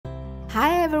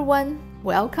Hi everyone,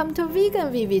 welcome to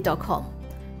Veganvv.com.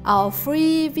 Our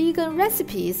free vegan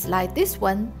recipes like this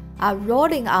one are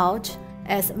rolling out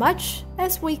as much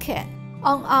as we can.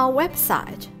 On our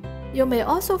website, you may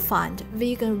also find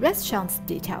vegan restaurants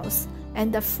details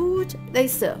and the food they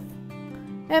serve.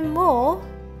 And more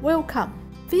will come.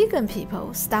 Vegan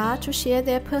people start to share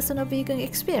their personal vegan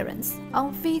experience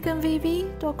on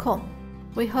Veganvv.com.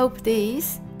 We hope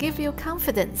these give you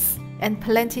confidence and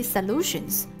plenty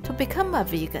solutions to become a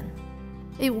vegan.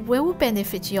 It will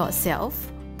benefit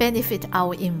yourself, benefit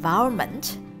our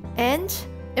environment, and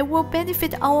it will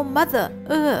benefit our Mother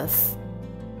Earth.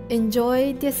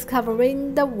 Enjoy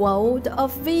discovering the world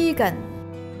of vegan.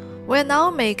 We're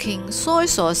now making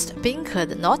soy-sauced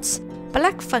bean-curd nuts,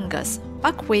 black fungus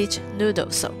buckwheat noodle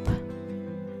soup.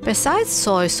 Besides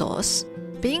soy sauce,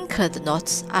 bean-curd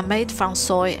nuts are made from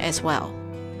soy as well.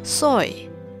 Soy,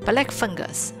 black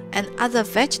fungus, and other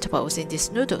vegetables in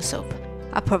this noodle soup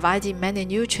are providing many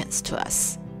nutrients to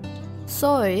us.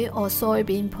 Soy or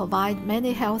soybean provide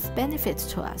many health benefits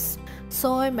to us.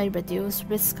 Soy may reduce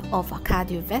risk of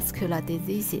cardiovascular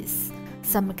diseases,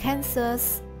 some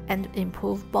cancers, and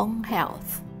improve bone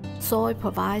health. Soy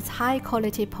provides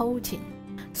high-quality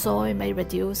protein. Soy may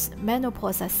reduce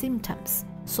menopausal symptoms.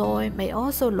 Soy may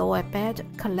also lower bad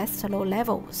cholesterol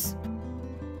levels.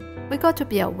 We got to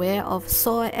be aware of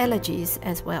soy allergies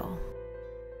as well.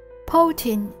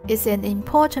 Protein is an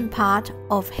important part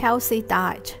of healthy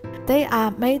diet. They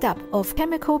are made up of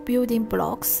chemical building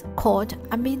blocks called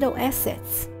amino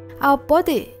acids. Our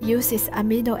body uses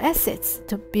amino acids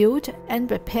to build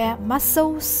and repair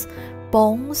muscles,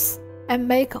 bones, and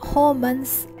make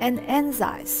hormones and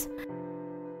enzymes.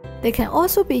 They can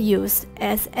also be used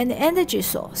as an energy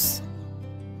source.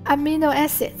 Amino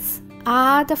acids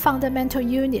are the fundamental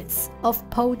units of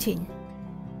protein.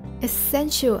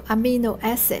 Essential amino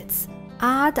acids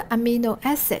are the amino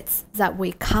acids that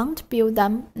we can't build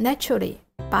them naturally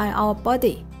by our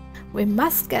body. We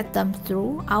must get them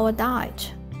through our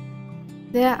diet.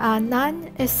 There are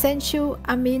non-essential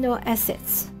amino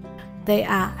acids. They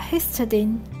are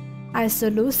histidine,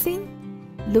 isoleucine,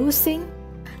 leucine,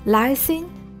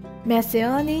 lysine,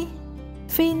 methionine,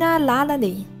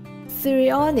 phenylalanine,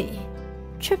 threonine,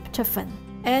 tryptophan,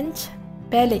 and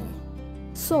valine.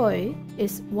 Soy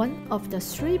is one of the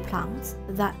 3 plants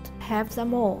that have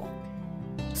them all.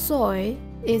 Soy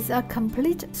is a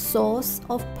complete source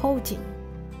of protein.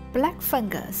 Black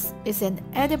fungus is an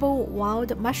edible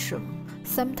wild mushroom,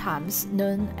 sometimes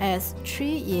known as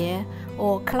tree ear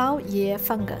or cloud ear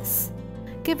fungus,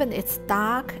 given its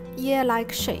dark,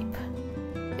 ear-like shape.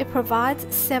 It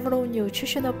provides several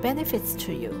nutritional benefits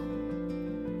to you.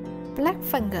 Black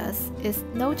fungus is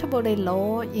notably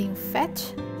low in fat,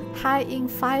 high in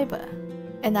fiber,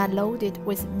 and are loaded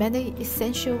with many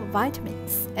essential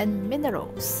vitamins and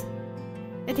minerals.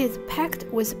 It is packed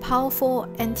with powerful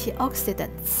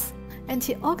antioxidants.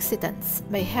 Antioxidants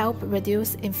may help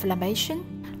reduce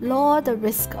inflammation, lower the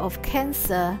risk of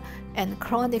cancer and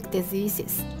chronic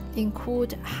diseases,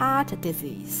 including heart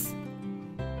disease.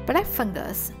 Black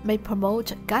fungus may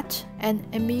promote gut and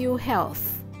immune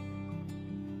health.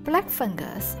 Black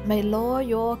fungus may lower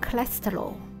your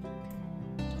cholesterol.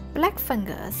 Black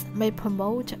fungus may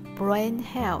promote brain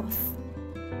health.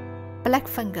 Black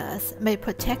fungus may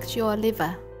protect your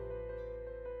liver.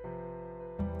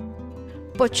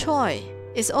 Bok choy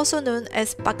is also known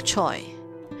as bok choy.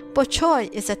 Bok choy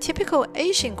is a typical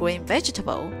Asian green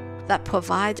vegetable that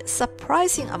provides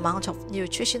surprising amount of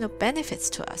nutritional benefits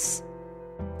to us.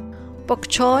 Bok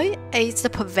choy aids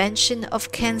the prevention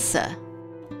of cancer.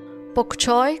 Bok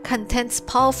choy contains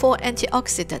powerful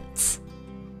antioxidants.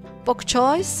 Bok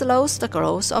choy slows the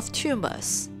growth of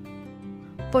tumors.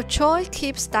 Bok choy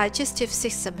keeps digestive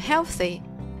system healthy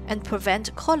and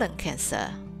prevents colon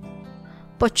cancer.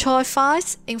 Bok choy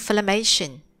fights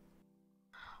inflammation.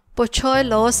 Bok choy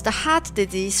lowers the heart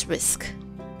disease risk.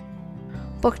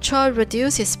 Bok choy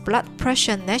reduces blood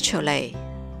pressure naturally.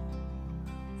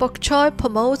 Bok choy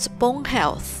promotes bone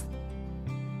health.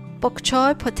 Bok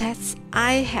choy protects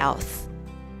eye health.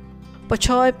 Bok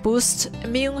choy boosts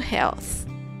immune health.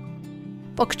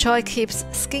 Bok choy keeps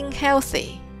skin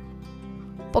healthy.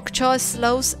 Bok choy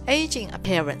slows aging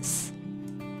appearance.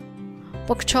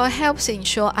 Bok choy helps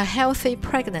ensure a healthy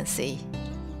pregnancy.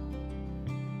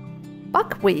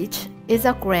 Buckwheat is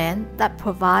a grain that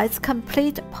provides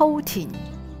complete protein.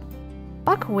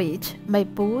 Buckwheat may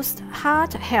boost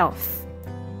heart health.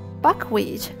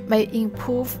 Buckwheat may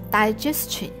improve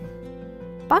digestion.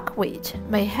 Buckwheat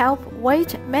may help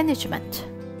weight management.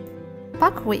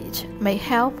 Buckwheat may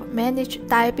help manage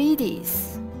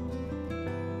diabetes.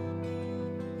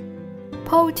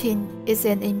 Protein is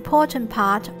an important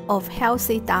part of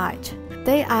healthy diet.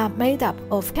 They are made up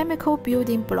of chemical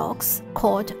building blocks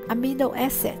called amino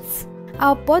acids.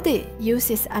 Our body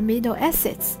uses amino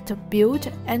acids to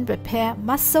build and repair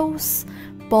muscles,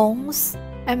 bones,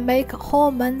 and make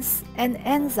hormones and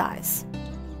enzymes.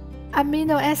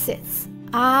 Amino acids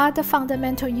are the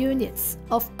fundamental units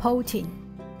of protein.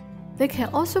 They can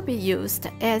also be used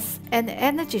as an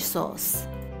energy source.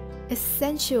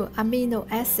 Essential amino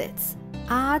acids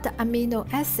are the amino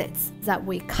acids that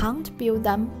we can't build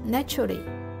them naturally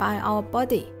by our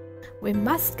body. We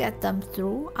must get them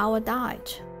through our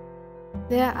diet.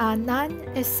 There are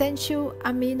non-essential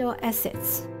amino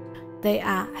acids. They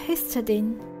are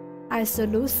histidine,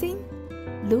 isoleucine,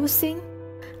 leucine,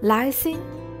 lysine,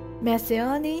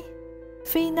 methionine,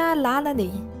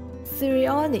 phenylalanine,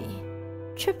 threonine,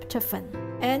 tryptophan,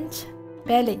 and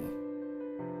valine.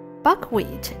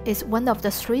 Buckwheat is one of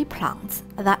the 3 plants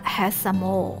that has them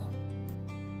all.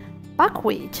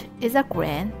 Buckwheat is a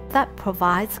grain that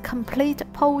provides complete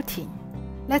protein.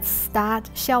 Let's start,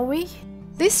 shall we?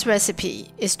 This recipe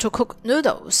is to cook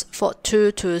noodles for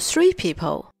 2 to 3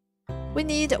 people. We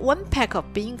need 1 pack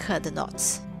of bean curd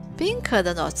nuts. Bean curd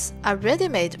nuts are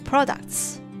ready-made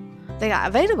products. They are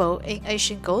available in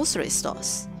Asian grocery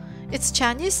stores. Its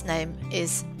Chinese name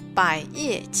is 百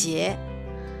叶结.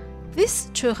 This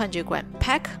 200-gram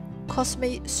pack cost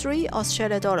me $3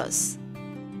 Australian.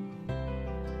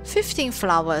 15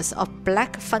 flowers of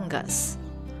black fungus,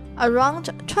 around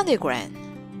 20 gram.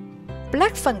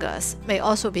 Black fungus may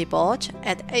also be bought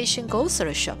at Asian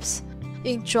grocery shops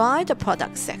in dried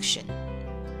product section.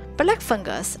 Black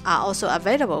fungus are also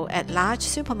available at large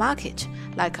supermarkets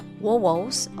like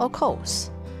Woolworths or Coles.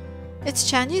 Its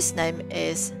Chinese name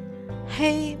is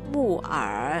黑木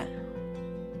耳.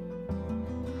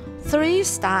 3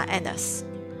 star anise.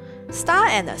 Star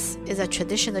anise is a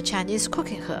traditional Chinese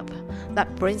cooking herb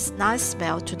that brings nice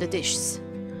smell to the dishes.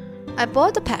 I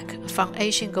bought the pack from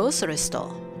Asian grocery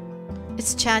store.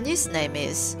 Its Chinese name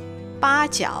is 八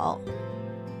角.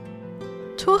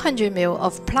 200 ml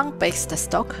of plant-based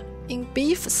stock in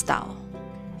beef style.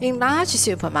 In large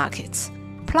supermarkets,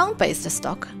 plant-based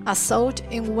stock are sold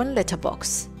in 1 liter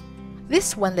box.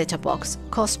 This 1 liter box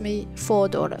cost me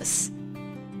 $4.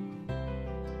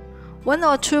 1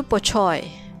 or 2 bok choy.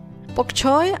 Bok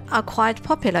choy are quite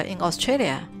popular in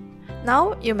Australia.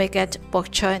 Now you may get bok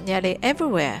choy nearly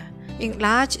everywhere in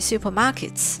large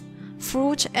supermarkets,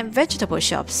 fruit and vegetable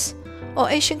shops, or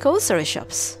Asian grocery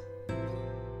shops.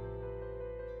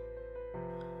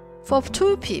 For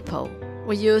 2 people,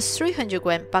 we use 300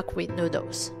 gram buckwheat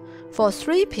noodles. For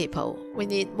 3 people, we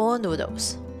need more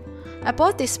noodles. I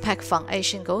bought this pack from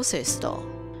Asian grocery store.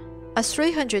 A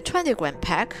 320 gram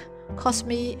pack cost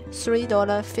me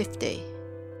 $3.50.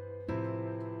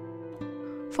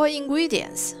 For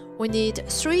ingredients, we need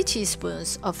 3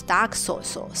 teaspoons of dark soy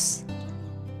sauce,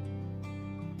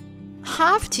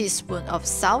 ½ teaspoon of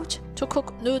salt to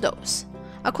cook noodles,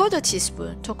 ¼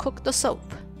 teaspoon to cook the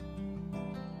soup.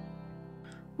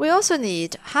 We also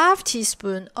need ½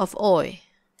 teaspoon of oil,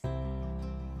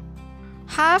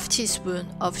 ½ teaspoon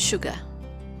of sugar.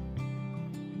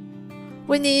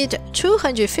 We need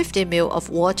 250 ml of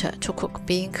water to cook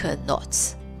bean curd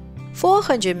nuts,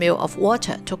 400 ml of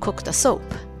water to cook the soup,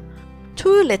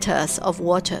 2 liters of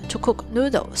water to cook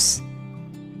noodles.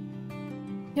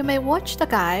 You may watch the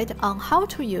guide on how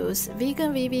to use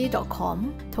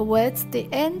Veganvv.com towards the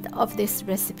end of this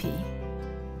recipe.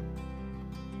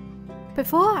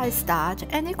 Before I start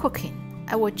any cooking,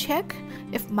 I will check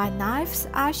if my knives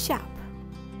are sharp.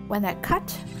 When I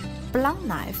cut, blunt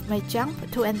knife may jump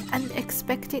to an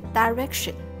unexpected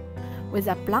direction. With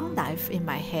a blunt knife in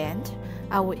my hand,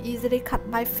 I will easily cut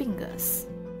my fingers.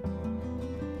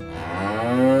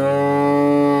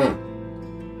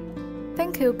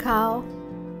 Thank you, Carl.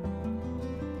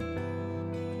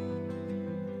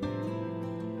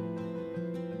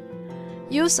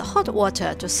 Use hot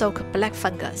water to soak black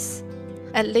fungus,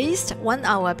 at least 1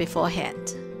 hour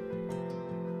beforehand.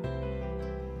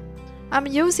 I'm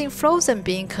using frozen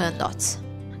bean curd nuts.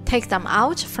 Take them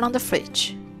out from the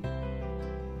fridge.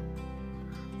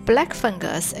 Black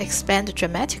fungus expand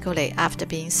dramatically after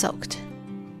being soaked.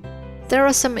 There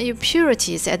are some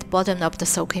impurities at the bottom of the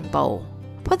soaking bowl.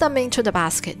 Put them into the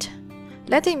basket.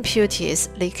 Let the impurities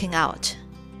leaking out.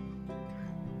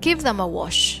 Give them a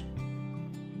wash.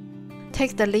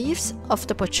 Take the leaves of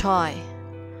the bok choy,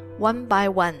 1 by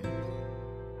 1.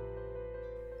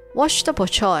 Wash the bok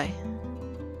choy.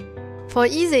 For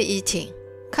easy eating,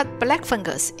 cut black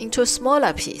fungus into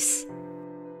smaller pieces.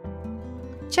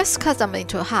 Just cut them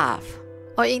into half,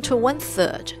 or into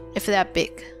 1/3 if they are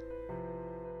big.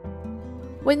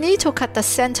 We need to cut the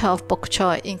center of bok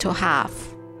choy into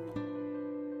half.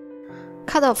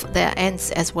 Cut off their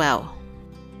ends as well.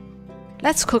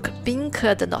 Let's cook bean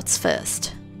curd nuts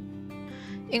first.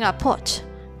 In a pot,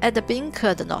 add the bean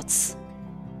curd nuts.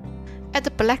 Add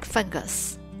the black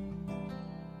fungus.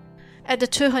 Add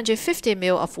 250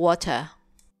 ml of water.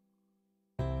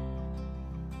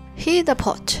 Heat the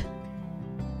pot.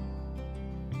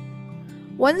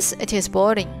 Once it is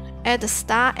boiling, add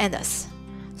star anise,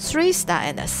 3 star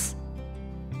anise.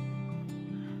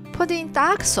 Put in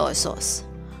dark soy sauce,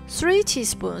 3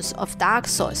 teaspoons of dark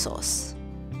soy sauce.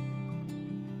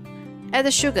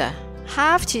 Add sugar,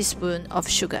 half teaspoon of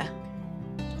sugar.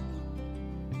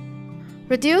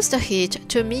 Reduce the heat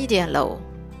to medium-low.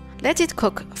 Let it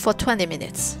cook for 20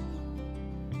 minutes.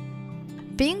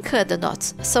 Bean curd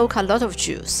nuts soak a lot of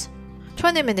juice.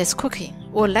 20 minutes cooking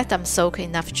will let them soak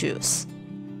enough juice.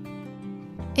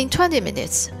 In 20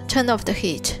 minutes, turn off the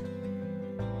heat.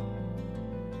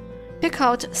 Pick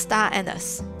out star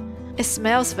anise. It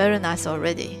smells very nice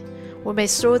already. We may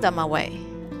throw them away.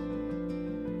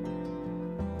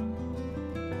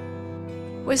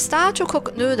 We start to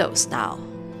cook noodles now.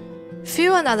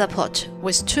 Fill another pot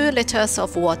with 2 liters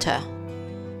of water.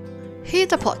 Heat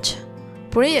the pot.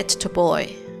 Bring it to boil.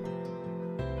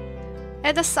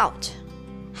 Add the salt,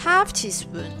 half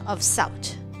teaspoon of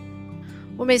salt.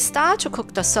 We may start to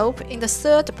cook the soup in the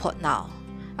 3rd pot now.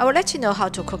 I will let you know how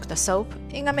to cook the soup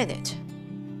in a minute.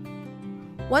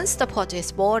 Once the pot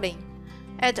is boiling,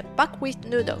 add buckwheat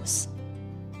noodles.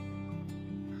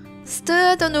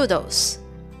 Stir the noodles.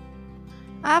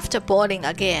 After boiling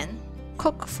again,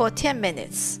 cook for 10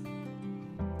 minutes.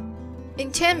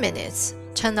 In 10 minutes,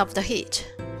 turn off the heat.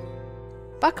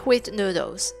 Buckwheat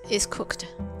noodles is cooked.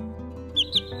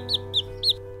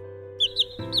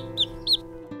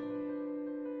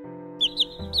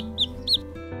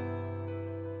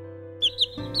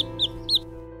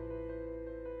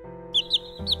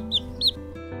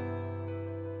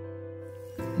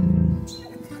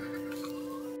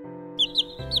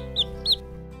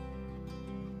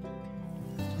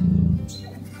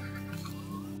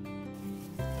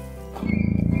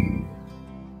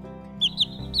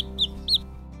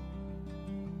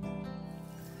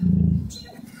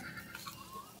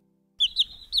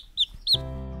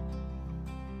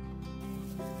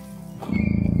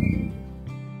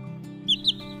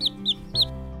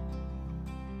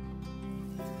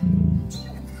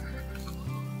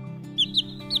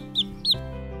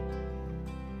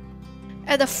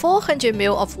 Add 400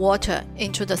 ml of water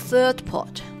into the 3rd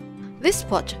pot. This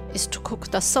pot is to cook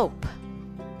the soup.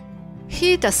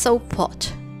 Heat the soup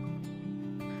pot.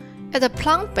 Add a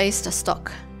plant-based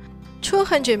stock,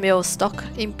 200 ml stock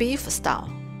in beef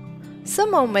style.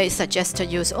 Someone may suggest to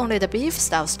use only the beef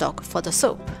style stock for the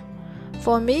soup.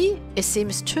 For me, it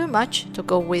seems too much to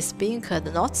go with bean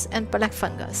curd nuts and black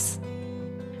fungus.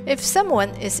 If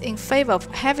someone is in favor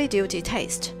of heavy-duty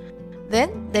taste,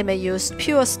 then they may use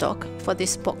pure stock for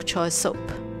this bok choy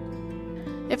soup.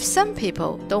 If some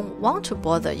people don't want to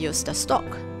bother use the stock,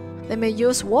 they may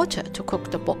use water to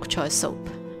cook the bok choy soup.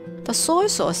 The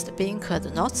soy-sauced bean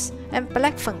curd nuts and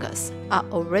black fungus are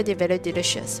already very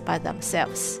delicious by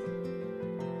themselves.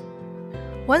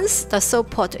 Once the soup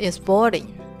pot is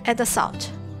boiling, add the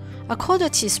salt, 1/4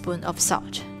 teaspoon of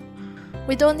salt.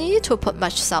 We don't need to put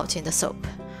much salt in the soup.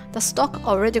 The stock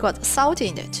already got salt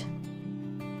in it.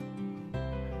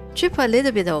 Drip a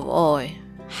little bit of oil,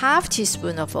 half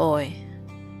teaspoon of oil.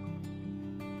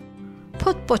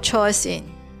 Put bok choys in.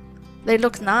 They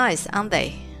look nice, aren't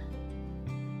they?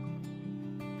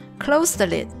 Close the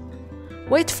lid.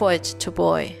 Wait for it to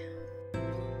boil.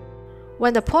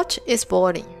 When the pot is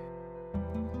boiling,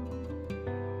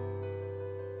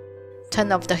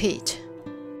 turn off the heat.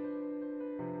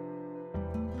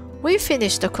 We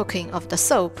finish the cooking of the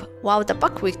soup while the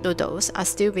buckwheat noodles are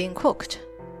still being cooked.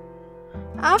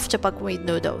 After buckwheat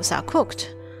noodles are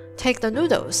cooked, take the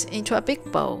noodles into a big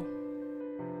bowl.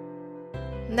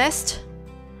 Next,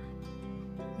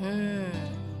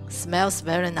 smells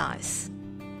very nice.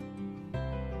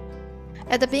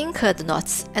 Add the bean curd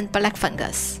nuts and black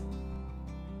fungus.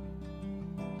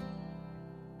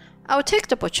 I'll take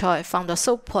the bok choy from the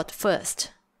soup pot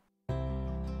first.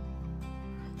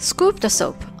 Scoop the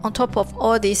soup on top of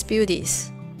all these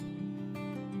beauties.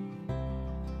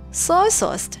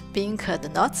 Soy-sauced bean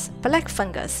curd nuts, black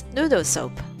fungus noodle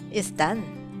soup is done.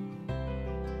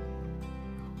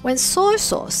 When soy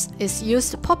sauce is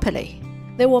used properly,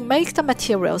 they will make the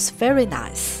materials very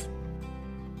nice.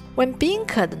 When bean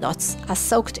curd nuts are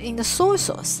soaked in the soy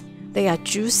sauce, they are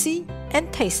juicy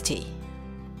and tasty.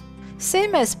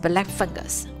 Same as black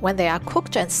fungus, when they are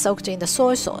cooked and soaked in the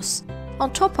soy sauce,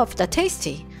 On top of the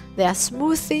tasty, their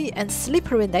smoothie and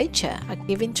slippery nature are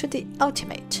given to the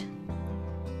ultimate.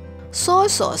 Soy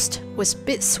sauce with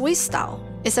bit sweet style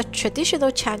is a traditional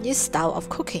Chinese style of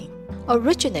cooking,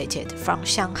 originated from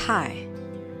Shanghai,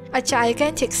 a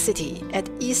gigantic city at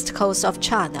east coast of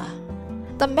China.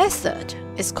 The method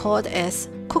is called as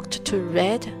cooked to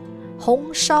red,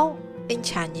 Hong Shao in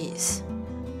Chinese.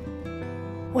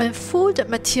 When food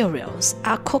materials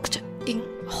are cooked in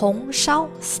Hong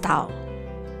Shao style,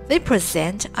 they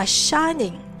present a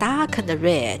shining, darkened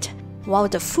red, while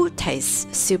the food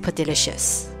tastes super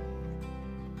delicious.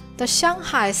 The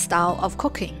Shanghai style of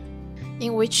cooking,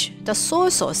 in which the soy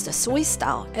sauce sweet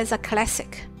style is a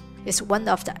classic, is one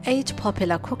of the 8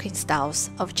 popular cooking styles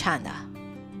of China.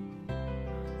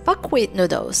 Buckwheat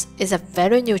noodles is a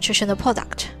very nutritional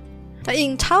product. The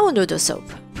entire noodle soup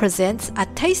presents a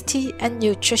tasty and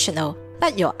nutritional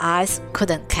that your eyes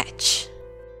couldn't catch.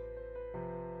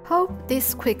 Hope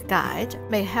this quick guide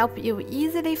may help you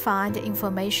easily find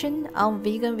information on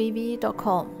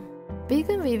Veganvv.com.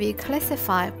 Veganvv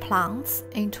classifies plants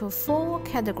into 4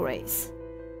 categories: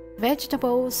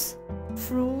 vegetables,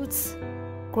 fruits,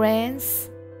 grains,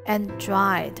 and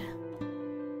dried.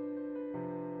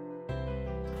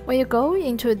 When you go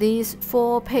into these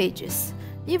 4 pages,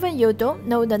 even you don't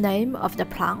know the name of the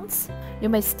plants, you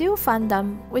may still find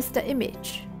them with the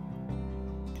image.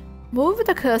 Move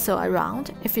the cursor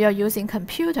around if you are using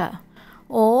computer,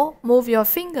 or move your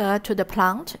finger to the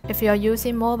plant if you are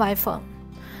using mobile phone.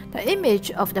 The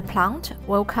image of the plant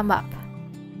will come up.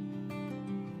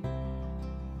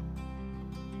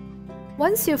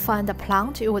 Once you find the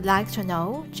plant you would like to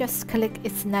know, just click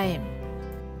its name.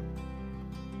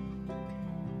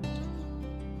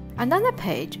 Another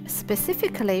page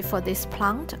specifically for this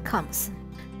plant comes.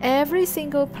 Every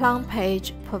single plant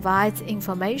page provides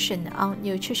information on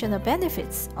nutritional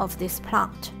benefits of this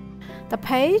plant. The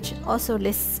page also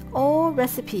lists all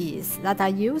recipes that are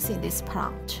using this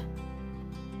plant.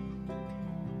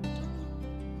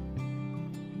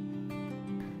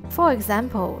 For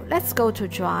example, let's go to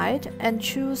dried and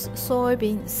choose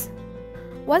soybeans.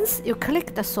 Once you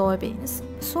click the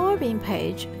soybean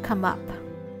page come up.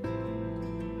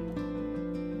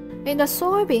 In the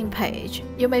soybean page,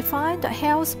 you may find the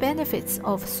health benefits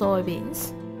of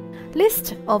soybeans.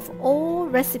 List of all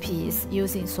recipes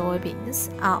using soybeans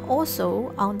are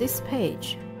also on this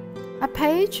page. A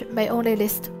page may only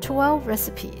list 12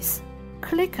 recipes.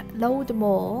 Click Load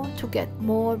More to get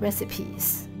more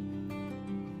recipes.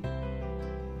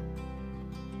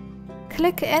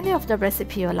 Click any of the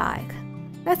recipe you like.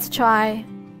 Let's try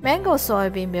mango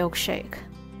soybean milkshake.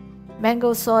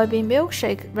 Mango soybean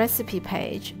milkshake recipe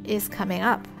page is coming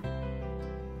up.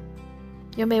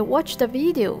 You may watch the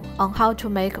video on how to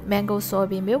make mango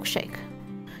soybean milkshake.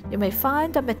 You may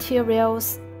find the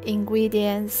materials,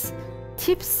 ingredients,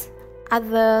 tips,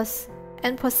 others,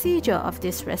 and procedure of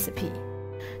this recipe.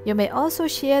 You may also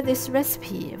share this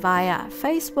recipe via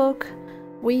Facebook,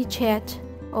 WeChat,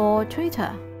 or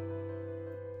Twitter.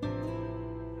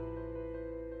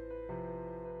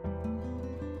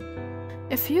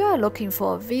 If you are looking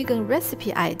for vegan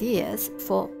recipe ideas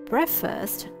for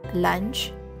breakfast,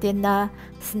 lunch, dinner,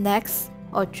 snacks,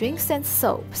 or drinks and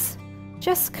soaps,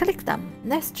 just click them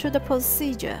next to the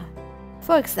procedure.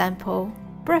 For example,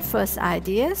 breakfast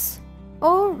ideas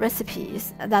or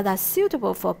recipes that are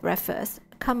suitable for breakfast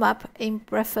come up in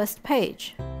breakfast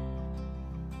page.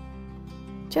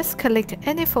 Just click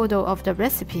any photo of the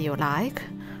recipe you like.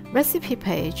 Recipe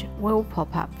page will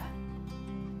pop up.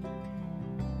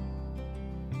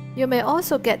 You may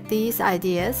also get these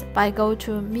ideas by go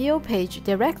to meal page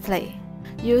directly.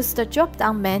 Use the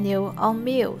drop-down menu on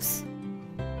meals.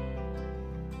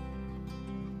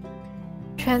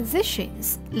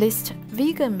 Transitions list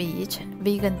vegan meat,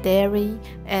 vegan dairy,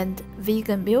 and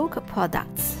vegan milk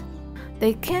products.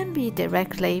 They can be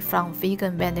directly from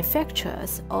vegan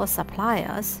manufacturers or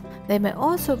suppliers. They may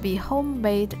also be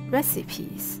homemade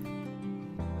recipes.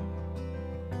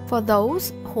 For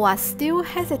those who are still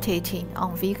hesitating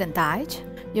on vegan diet,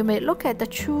 you may look at the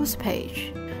Choose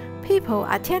page. People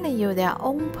are telling you their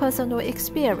own personal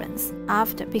experience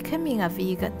after becoming a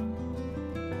vegan.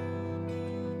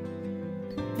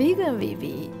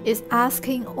 Veganvv is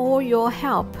asking all your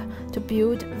help to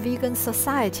build vegan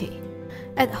society.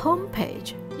 At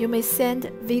homepage, you may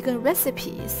send vegan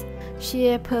recipes,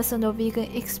 share personal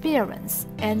vegan experience,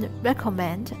 and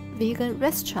recommend vegan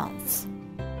restaurants.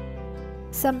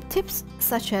 Some tips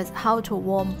such as how to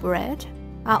warm bread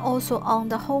are also on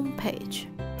the home page.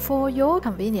 For your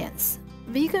convenience,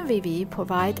 Veganvv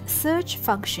provides search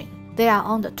function. They are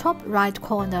on the top right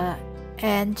corner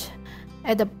and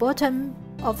at the bottom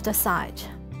of the site.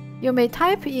 You may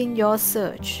type in your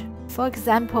search, for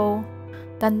example,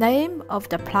 the name of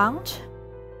the plant,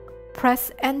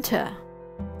 press enter.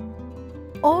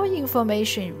 All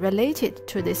information related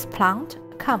to this plant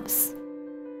comes.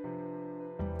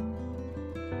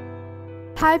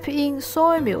 Type in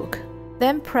soy milk,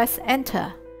 then press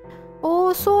enter.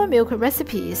 All soy milk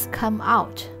recipes come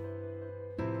out.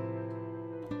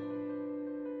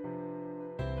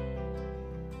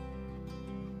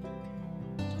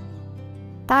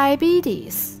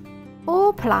 Diabetes.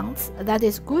 All plants that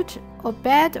is good or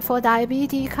bad for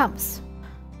diabetes comes.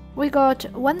 We got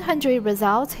 100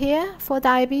 results here for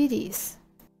diabetes.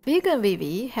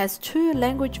 Veganvv has 2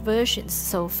 language versions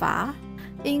so far,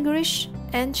 English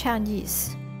and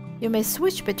Chinese. You may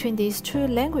switch between these 2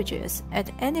 languages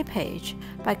at any page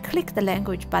by click the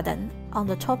language button on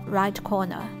the top right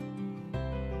corner.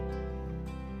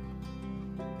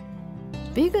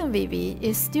 Veganvv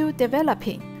is still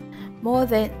developing. More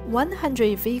than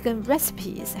 100 vegan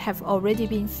recipes have already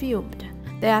been filmed.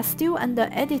 They are still under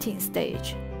editing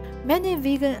stage. Many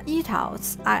vegan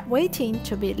eatouts are waiting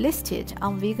to be listed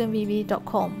on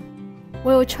veganvv.com.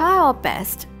 We'll try our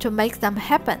best to make them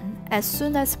happen as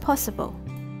soon as possible.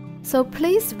 So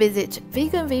please visit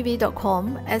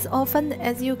veganvv.com as often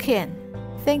as you can.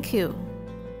 Thank you.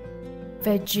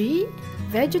 Veggie,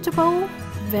 vegetable,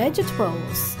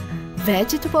 vegetables,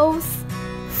 vegetables,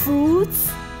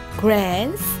 fruits,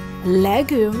 grains,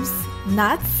 legumes,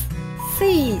 nuts,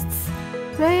 seeds,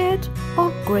 red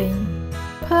or green,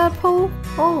 purple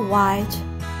or white,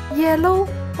 yellow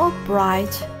or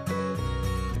bright.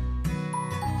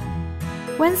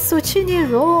 When zucchini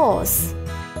rolls,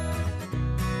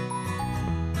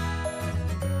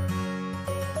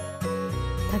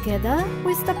 together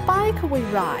with the bike we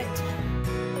ride.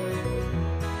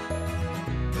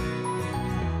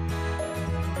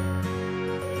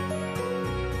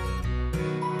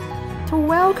 To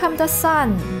welcome the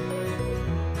sun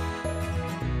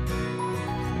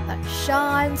that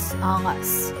shines on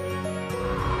us.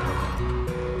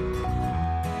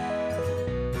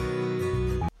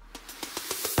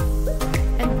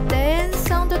 And dance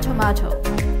on the tomato.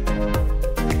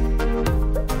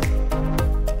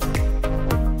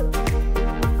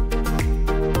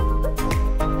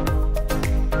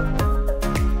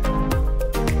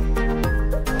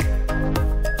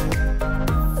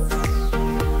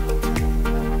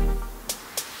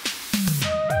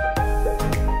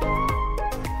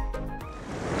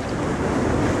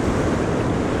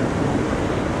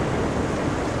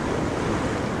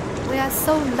 We are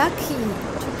so lucky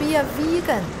to be a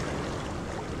vegan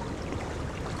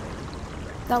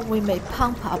that we may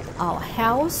pump up our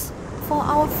health for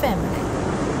our family.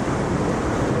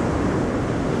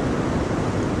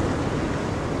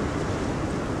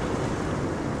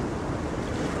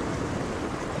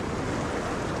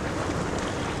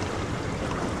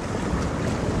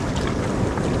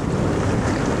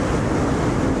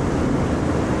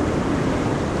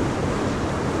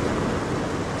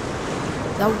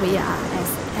 That we are as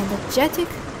energetic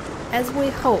as we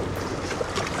hope.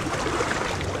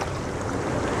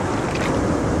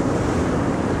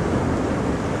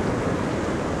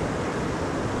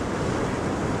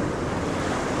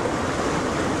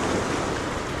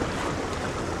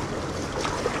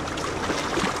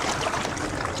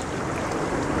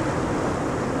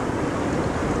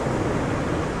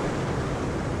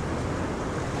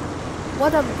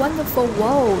 What a wonderful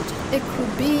world it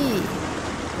could be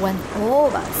when all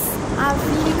of us are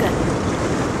vegan.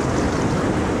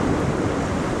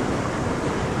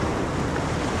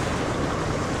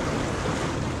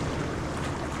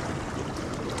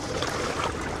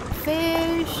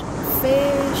 Fish,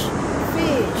 fish,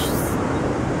 fish.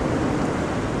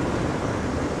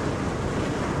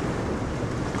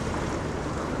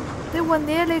 They were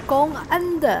nearly gone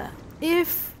under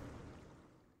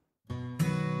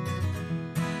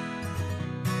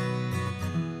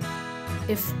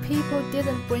if people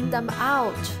didn't bring them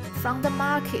out from the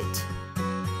market.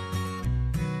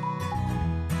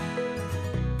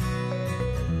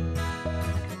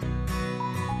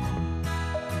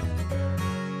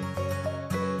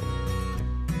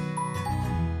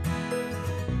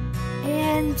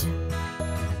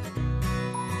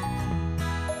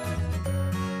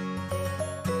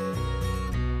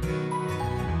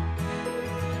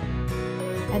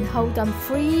 And hold them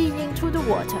free into the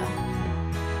water.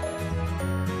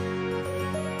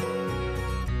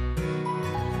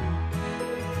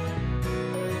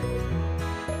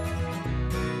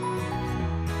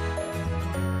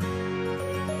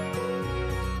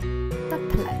 The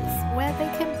place where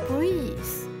they can breathe.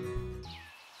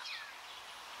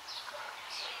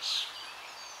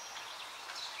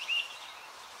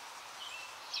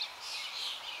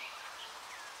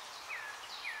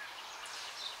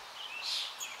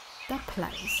 the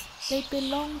place they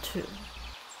belong to,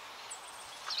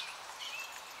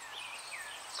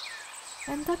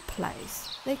 and the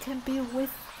place they can be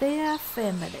with their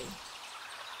family.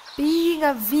 Being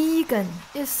a vegan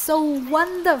is so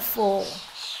wonderful.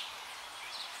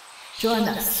 Join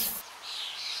us.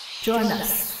 Join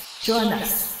us. Join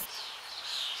us.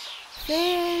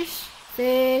 Fish,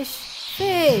 fish,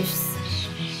 fish.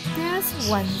 There's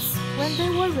once when they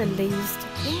were released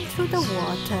into the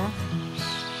water,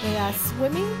 they are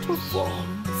swimming to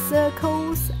form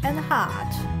circles and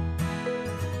hearts.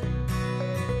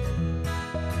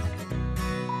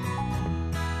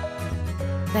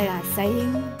 They are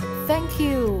saying thank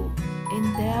you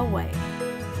in their way.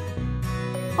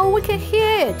 Oh, we can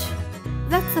hear it.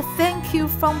 That's a thank you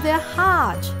from their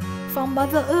heart, from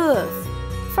Mother Earth,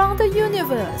 from the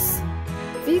universe.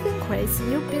 Vegan creates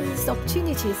new business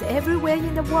opportunities everywhere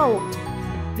in the world.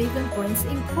 Vegan brings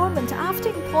employment after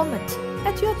employment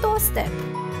at your doorstep.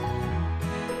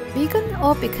 Vegan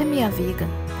or becoming a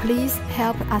vegan, please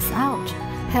help us out.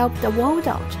 Help the world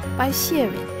out by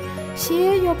sharing.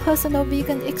 Share your personal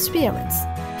vegan experience.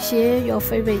 Share your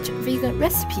favorite vegan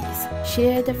recipes.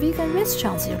 Share the vegan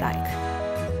restaurants you like.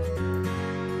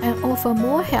 And offer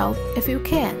more help if you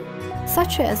can,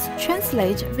 such as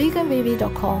translate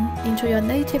Veganvv.com into your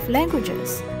native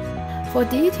languages. For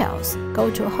details,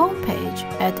 go to homepage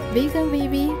at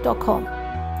Veganvv.com.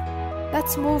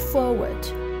 Let's move forward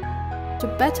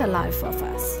to better life for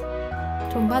us,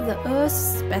 to Mother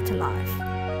Earth's better life,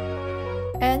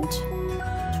 and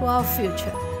to our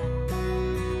future.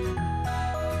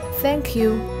 Thank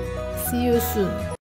you. See you soon.